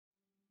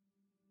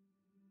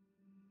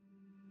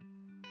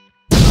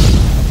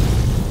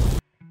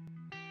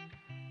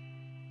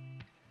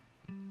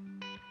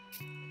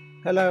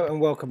Hello and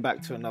welcome back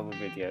to another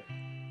video.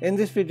 In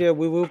this video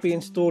we will be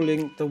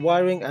installing the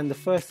wiring and the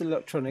first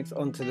electronics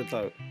onto the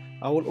boat.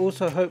 I will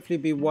also hopefully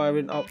be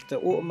wiring up the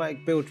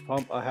automatic bilge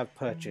pump I have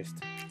purchased.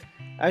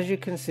 As you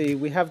can see,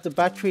 we have the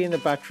battery in the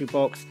battery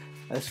box,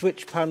 a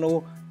switch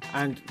panel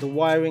and the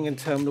wiring and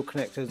terminal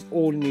connectors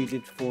all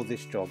needed for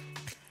this job.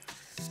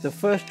 The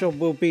first job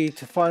will be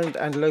to find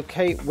and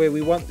locate where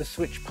we want the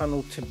switch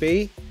panel to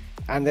be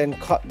and then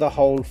cut the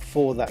hole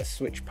for that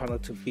switch panel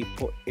to be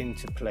put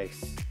into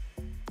place.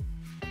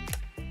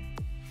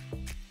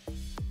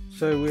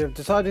 So we have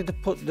decided to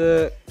put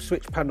the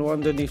switch panel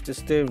underneath the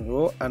steering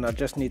wheel and I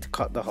just need to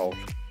cut the hole.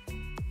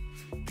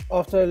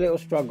 After a little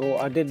struggle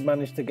I did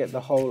manage to get the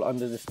hole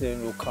under the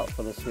steering wheel cut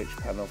for the switch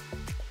panel.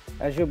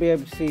 As you'll be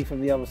able to see from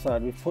the other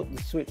side, we've put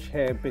the switch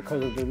here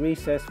because of the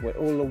recess where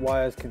all the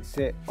wires can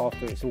sit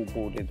after it's all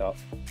boarded up.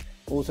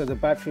 Also the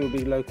battery will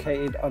be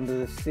located under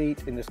the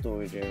seat in the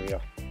storage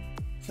area.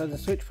 So the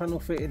switch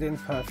panel fitted in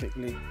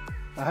perfectly.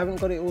 I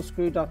haven't got it all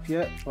screwed up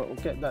yet, but we'll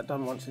get that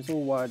done once it's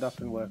all wired up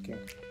and working.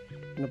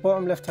 In the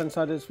bottom left hand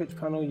side of the switch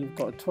panel you've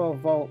got a 12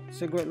 volt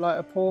cigarette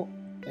lighter port.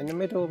 In the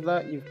middle of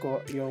that you've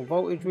got your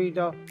voltage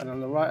reader, and on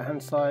the right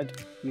hand side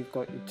you've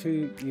got your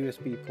two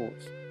USB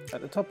ports.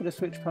 At the top of the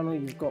switch panel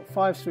you've got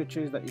 5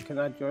 switches that you can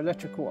add your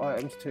electrical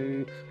items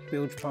to,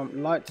 bilge pump,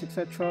 lights,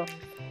 etc.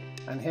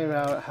 And here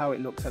are how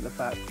it looks at the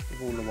back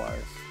with all the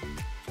wires.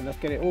 So let's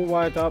get it all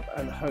wired up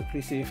and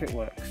hopefully see if it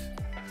works.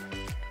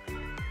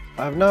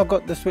 I've now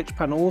got the switch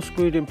panel all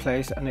screwed in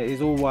place and it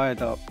is all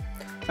wired up.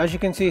 As you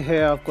can see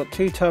here, I've got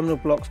 2 terminal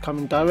blocks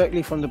coming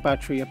directly from the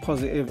battery, a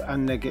positive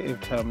and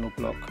negative terminal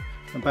block.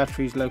 The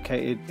battery is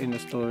located in the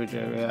storage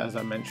area as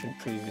I mentioned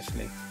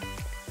previously.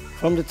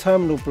 From the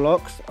terminal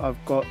blocks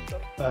I've got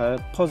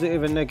a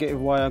positive and negative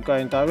wire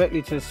going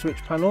directly to the switch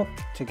panel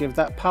to give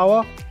that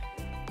power,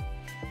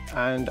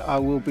 and I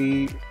will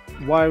be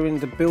wiring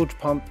the bilge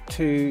pump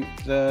to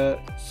the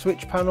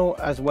switch panel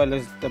as well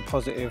as the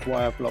positive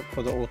wire block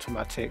for the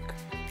automatic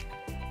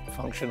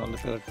function on the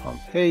bilge pump.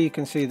 Here you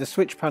can see the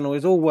switch panel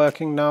is all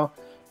working now.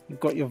 You've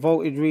got your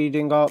voltage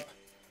reading up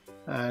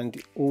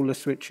and all the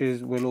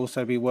switches will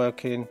also be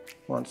working.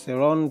 Once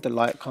they're on, the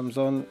light comes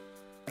on,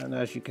 and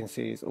as you can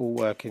see it's all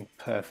working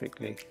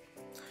perfectly.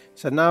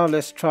 So now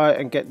let's try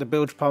and get the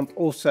bilge pump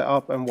all set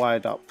up and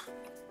wired up.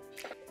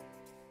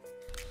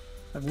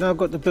 I've now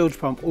got the bilge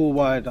pump all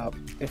wired up.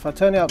 If I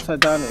turn it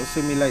upside down it will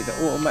simulate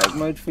the automatic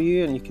mode for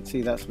you, and you can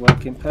see that's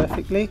working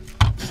perfectly.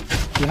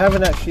 We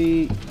haven't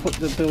actually put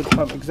the bilge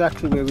pump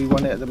exactly where we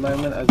want it at the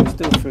moment, as we're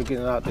still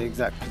figuring out the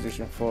exact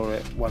position for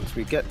it once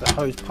we get the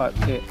hose pipe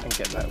kit and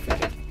get that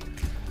fitted.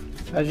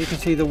 As you can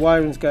see the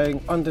wiring's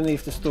going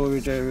underneath the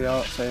storage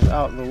area, so it's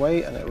out of the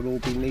way and it will all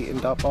be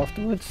neatened up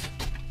afterwards.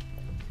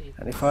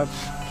 And if I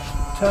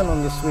turn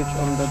on the switch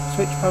on the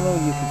switch panel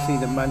you can see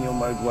the manual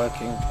mode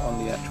working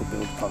on the actual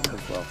bilge pump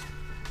as well.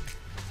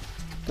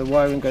 The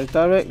wiring goes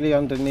directly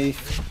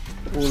underneath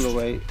all the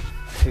way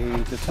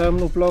to the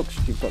terminal blocks.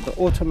 You've got the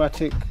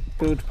automatic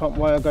bilge pump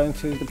wire going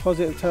to the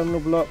positive terminal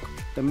block,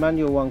 the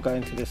manual one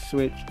going to the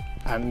switch,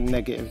 and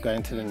negative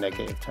going to the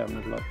negative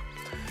terminal block.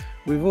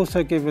 We've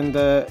also given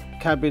the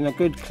cabin a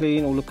good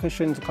clean, all the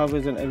cushions,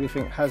 covers and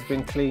everything has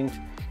been cleaned,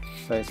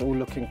 so it's all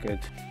looking good.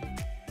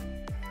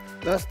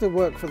 That's the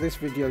work for this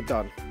video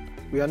done.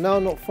 We are now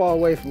not far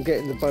away from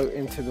getting the boat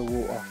into the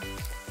water.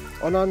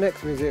 On our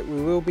next visit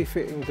we will be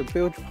fitting the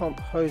bilge pump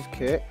hose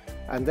kit,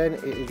 and then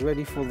it is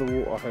ready for the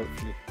water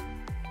hopefully.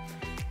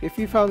 If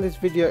you found this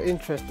video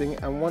interesting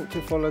and want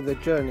to follow the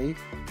journey,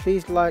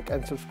 please like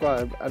and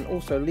subscribe, and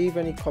also leave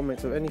any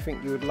comments of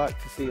anything you would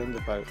like to see on the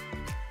boat.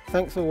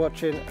 Thanks for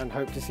watching and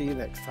hope to see you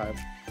next time.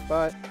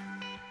 Bye.